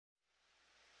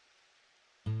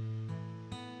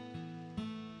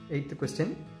Eighth question.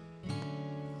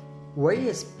 Why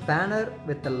a spanner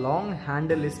with a long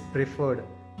handle is preferred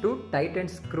to tighten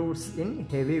screws in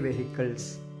heavy vehicles?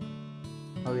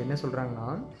 அது என்ன சொல்கிறாங்கன்னா,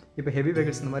 இப்போ heavy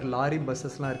vehicles இந்த மாதிரி lorry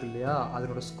பஸ்ஸஸ்லாம் இருக்கு இல்லையா,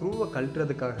 அதனோட ஸ்க்ரூவை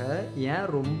கழட்டுறதுக்காக ஏன்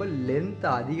ரொம்ப லென்த்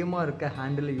அதிகமாக இருக்க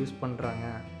ஹேண்டில் யூஸ் பண்ணுறாங்க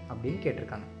அப்படின்னு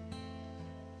கேட்டிருக்காங்க.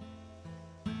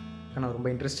 ஆனால் ரொம்ப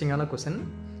இன்ட்ரெஸ்டிங்கான கொஸ்டின்.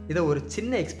 இதை ஒரு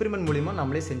சின்ன எக்ஸ்பெரிமெண்ட் மூலிமா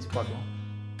நம்மளே செஞ்சு பார்க்கலாம்.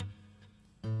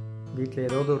 வீட்டில்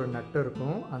ஏதாவது ஒரு நட்டு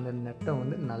இருக்கும், அந்த நட்டை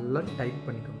வந்து நல்லா டைட்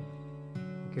பண்ணிக்கணும்.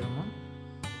 ஓகேவா?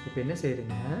 இப்போ என்ன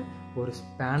செய்கிறீங்க, ஒரு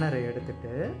ஸ்பேனரை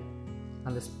எடுத்துகிட்டு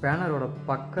அந்த ஸ்பேனரோட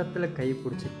பக்கத்தில் கை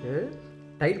பிடிச்சிட்டு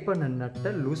டைட் பண்ண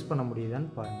நட்டை லூஸ் பண்ண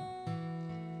முடியுதான்னு பாருங்கள்.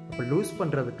 அப்போ லூஸ்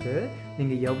பண்ணுறதுக்கு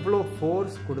நீங்கள் எவ்வளோ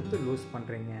ஃபோர்ஸ் கொடுத்து லூஸ்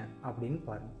பண்ணுறீங்க அப்படின்னு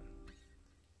பாருங்கள்.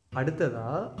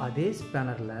 அடுத்ததாக அதே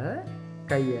ஸ்பேனரில்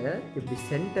கையை இப்படி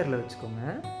சென்டரில் வச்சுக்கோங்க.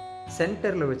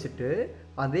 சென்டரில் வச்சுட்டு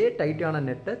அதே டைட்டான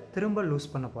நெட்டை திரும்ப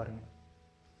லூஸ் பண்ண பாருங்கள்.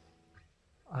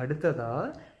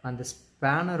 அடுத்ததாக அந்த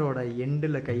ஸ்பேனரோட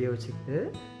எண்டில் கையை வச்சுக்கிட்டு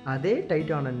அதே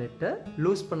டைட்டான நெட்டை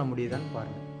லூஸ் பண்ண முடியுதான்னு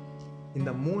பாருங்கள்.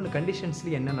 இந்த 3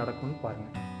 கண்டிஷன்ஸ்லேயும் என்ன நடக்கும்னு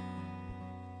பாருங்கள்.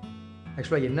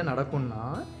 ஆக்சுவலாக என்ன நடக்கும்னா,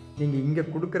 நீங்கள் இங்கே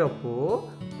கொடுக்குறப்போ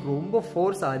ரொம்ப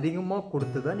ஃபோர்ஸ் அதிகமாக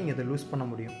கொடுத்து தான் நீங்கள் இதை லூஸ் பண்ண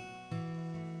முடியும்.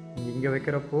 நீங்கள் இங்கே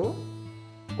வைக்கிறப்போ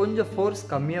கொஞ்சம் ஃபோர்ஸ்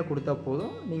கம்மியாக கொடுத்தா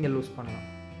போதும், நீங்கள் லூஸ் பண்ணலாம்.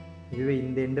 இதுவே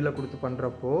இந்த எண்டில் கொடுத்து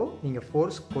பண்ணுறப்போ நீங்கள்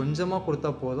ஃபோர்ஸ் கொஞ்சமாக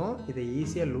கொடுத்தா போதும், இதை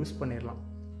ஈஸியாக லூஸ் பண்ணிடலாம்.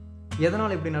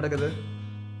 எதனால் இப்படி நடக்குது?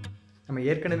 நம்ம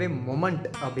ஏற்கனவே மொமெண்ட்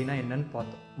அப்படின்னா என்னன்னு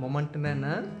பார்த்தோம். மொமெண்ட்னா என்ன?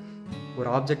 ஒரு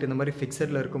ஆப்ஜெக்ட் இந்த மாதிரி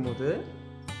ஃபிக்ஸடில் இருக்கும்போது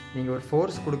நீங்கள் ஒரு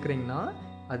ஃபோர்ஸ் கொடுக்குறீங்கன்னா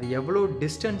அது எவ்வளோ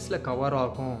டிஸ்டன்ஸில் கவர்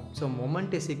ஆகும். So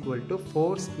moment is equal to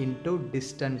force into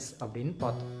distance அப்படின்னு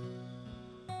பார்த்தோம்.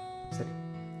 சரி,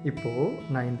 இப்போது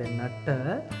நான் இந்த நட்டை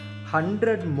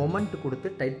 100 மொமெண்ட் கொடுத்து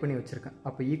டைட் பண்ணி வச்சுருக்கேன்.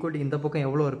 அப்போ ஈக்குவல் டு இந்த பக்கம்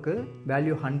எவ்வளோ இருக்குது,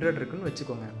 வேல்யூ 100 இருக்குன்னு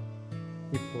வச்சுக்கோங்க.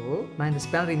 இப்போது நான் இந்த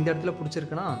ஸ்பேனர் இந்த இடத்துல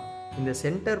பிடிச்சிருக்கேன்னா, இந்த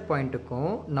சென்டர்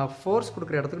பாயிண்ட்டுக்கும் நான் ஃபோர்ஸ்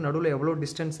கொடுக்குற இடத்துக்கு நடுவில் எவ்வளோ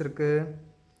டிஸ்டன்ஸ் இருக்குது,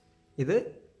 இது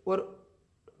ஒரு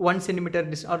 1 சென்டிமீட்டர்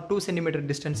ஆர் 2 சென்டிமீட்டர்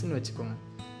டிஸ்டன்ஸ்னு வச்சுக்கோங்க.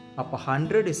 அப்போ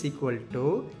 100 is equal to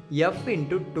F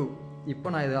into 2. இப்போ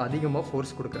நான் இதை அதிகமாக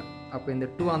ஃபோர்ஸ் கொடுக்குறேன். அப்போ இந்த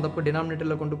 2 அந்த அப்போ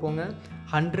டினாமினேட்டரில் கொண்டு போங்க.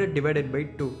 100 டிவைடட் பை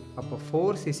 2. அப்போ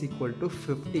ஃபோர்ஸ் இஸ் ஈக்குவல் டு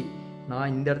 50.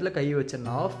 நான் இந்த இடத்துல கை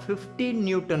வச்சேன்னா 15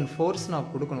 நியூட்டன் ஃபோர்ஸ்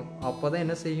நான் கொடுக்கணும். அப்போ தான்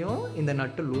என்ன செய்யும், இந்த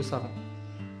நட்டு லூஸ் ஆகும்.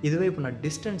 இதுவே இப்போ நான்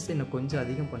டிஸ்டன்ஸ் இன்னும் கொஞ்சம்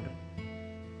அதிகம் பண்ணுறேன்.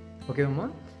 ஓகேவாம்மா?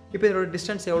 இப்போ இதோட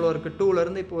டிஸ்டன்ஸ் எவ்வளோ இருக்குது,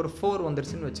 2லேருந்து இப்போ ஒரு 4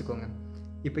 வந்துருச்சுன்னு வச்சுக்கோங்க.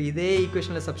 இப்போ இதே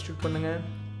ஈக்குவேஷனில் சப்ஸ்டியூட் பண்ணுங்கள்.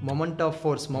 மொமெண்ட் ஆஃப்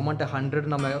ஃபோர்ஸ், மொமெண்ட் 100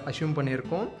 நம்ம அஷ்யூம்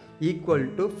பண்ணியிருக்கோம், equal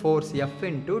to force F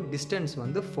into distance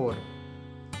வந்து 4.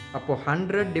 அப்போது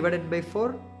 100 டிவைடட் பை 4.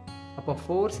 அப்போ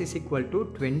force is equal to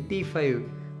 25.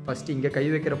 First இங்கே கை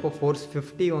வைக்கிறப்போ ஃபோர்ஸ்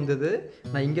 50 வந்தது.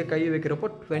 நான் இங்கே கை வைக்கிறப்போ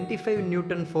 25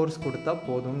 நியூட்டன் ஃபோர்ஸ் கொடுத்தா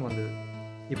போதும்னு வந்தது.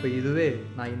 இப்போ இதுவே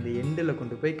நான் இந்த எண்டில்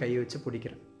கொண்டு போய் கை வச்சு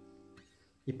பிடிக்கிறேன்.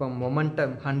 இப்போ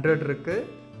மொமெண்டம் 100 இருக்குது,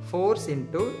 ஃபோர்ஸ்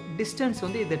இன்ட்டு டிஸ்டன்ஸ்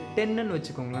வந்து இது 10ன்னு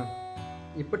வச்சுக்கோங்களேன்.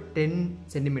 இப்போ 10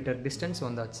 சென்டிமீட்டர் டிஸ்டன்ஸ்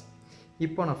வந்தாச்சு.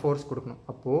 இப்போ நான் ஃபோர்ஸ் கொடுக்கணும்.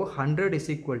 அப்போது 100 is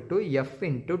equal to F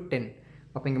into 10.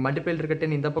 அப்போ இங்கே மல்டிப்ளைல் இருக்க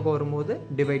 10 இந்த பக்கம் வரும்போது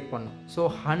டிவைட் பண்ணும். So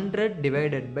 100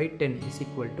 divided by 10 is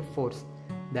equal to force.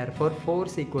 Therefore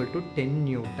force equal to 10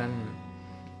 Newton.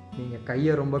 நீங்கள்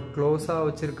கையை ரொம்ப க்ளோஸாக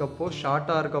வச்சுருக்கப்போ,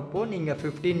 ஷார்ட்டாக இருக்கப்போ நீங்கள்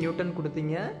 15 நியூட்டன்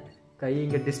கொடுத்தீங்க. கை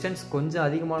இங்கே டிஸ்டன்ஸ் கொஞ்சம்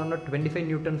அதிகமானோன்னா 25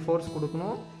 நியூட்டன் ஃபோர்ஸ்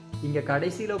கொடுக்கணும். இங்கே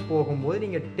கடைசியில் போகும்போது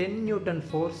நீங்கள் 10 நியூட்டன்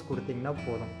ஃபோர்ஸ் கொடுத்தீங்கன்னா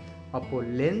போதும். அப்போது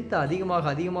லென்த்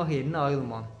அதிகமாக என்ன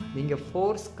ஆகுதுமா, நீங்கள்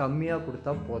ஃபோர்ஸ் கம்மியாக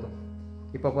கொடுத்தா போதும்.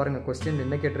 இப்போ பாருங்கள், கொஸ்டின்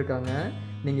என்ன கேட்டிருக்காங்க,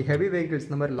 நீங்கள் ஹெவி வெஹிக்கிள்ஸ்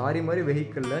இந்த மாதிரி லாரி மாதிரி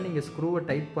வெஹிக்கிளில் நீங்கள் ஸ்க்ரூவை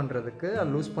டைட் பண்ணுறதுக்கு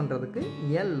லூஸ் பண்ணுறதுக்கு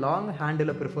ஏன் லாங்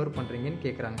ஹேண்டில் ப்ரிஃபர் பண்ணுறீங்கன்னு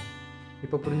கேட்குறாங்க.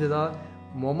 இப்போ புரிஞ்சதா?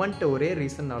 மொமெண்ட் ஒரே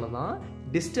ரீசன்னால தான்,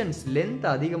 டிஸ்டன்ஸ் லென்த்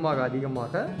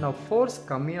அதிகமாக நான் ஃபோர்ஸ்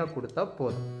கம்மியாக கொடுத்தா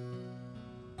போதும்.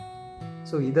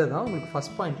 ஸோ இதை தான் உங்களுக்கு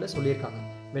ஃபஸ்ட் பாயிண்டில் சொல்லியிருக்காங்க.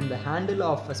 when the handle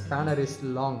of a spanner is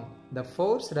long, the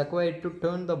force required to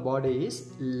turn the body is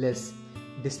less.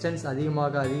 Distance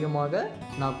அதிகமாக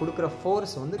நான் கொடுக்குற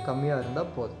ஃபோர்ஸ் வந்து கம்மியாக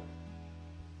இருந்தால் போதும்.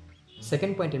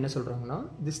 செகண்ட் பாயிண்ட் என்ன சொல்கிறாங்கன்னா,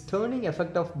 this turning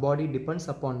effect of body depends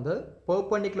upon the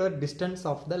perpendicular distance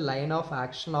of the line of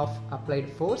action of applied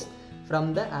force from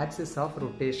the axis of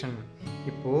rotation.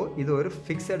 இப்போது இது ஒரு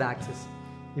ஃபிக்ஸட் ஆக்சிஸ்.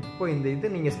 இப்போ இந்த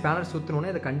இது நீங்கள் ஸ்பேனர்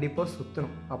சுற்றணுன்னா இதை கண்டிப்பாக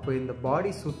சுற்றணும். அப்போ இந்த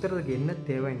பாடி சுற்றுறதுக்கு என்ன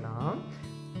தேவைன்னா,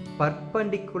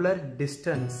 பர்பண்டிகுலர்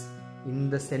டிஸ்டன்ஸ்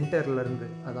இந்த சென்டர்லேருந்து,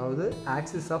 அதாவது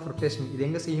ஆக்சிஸ் ஆஃப் ரொட்டேஷன். இது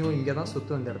எங்கே செய்யும், இங்கே தான்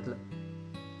சுற்றும் இந்த இடத்துல.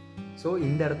 ஸோ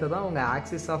இந்த இடத்த தான் அவங்க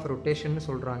ஆக்சிஸ் ஆஃப் ரொட்டேஷன்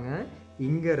சொல்கிறாங்க.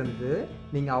 இங்கேருந்து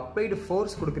நீங்கள் அப்ளைடு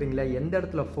ஃபோர்ஸ் கொடுக்குறீங்களா, எந்த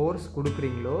இடத்துல ஃபோர்ஸ்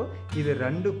கொடுக்குறீங்களோ இது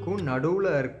ரெண்டுக்கும் நடுவில்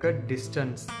இருக்க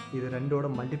டிஸ்டன்ஸ், இது ரெண்டோட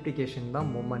மல்டிப்ளிகேஷன் தான்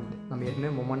மொமெண்ட். நம்ம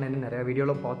ஏற்கனவே மொமெண்ட் நிறையா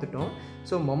வீடியோவில் பார்த்துட்டோம்.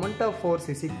 So moment of force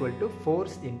is equal to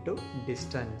force into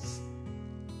distance.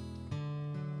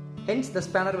 Hence, the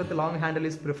spanner with a long handle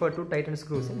is preferred to tighten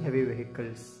screws in heavy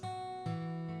vehicles.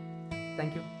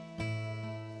 Thank you.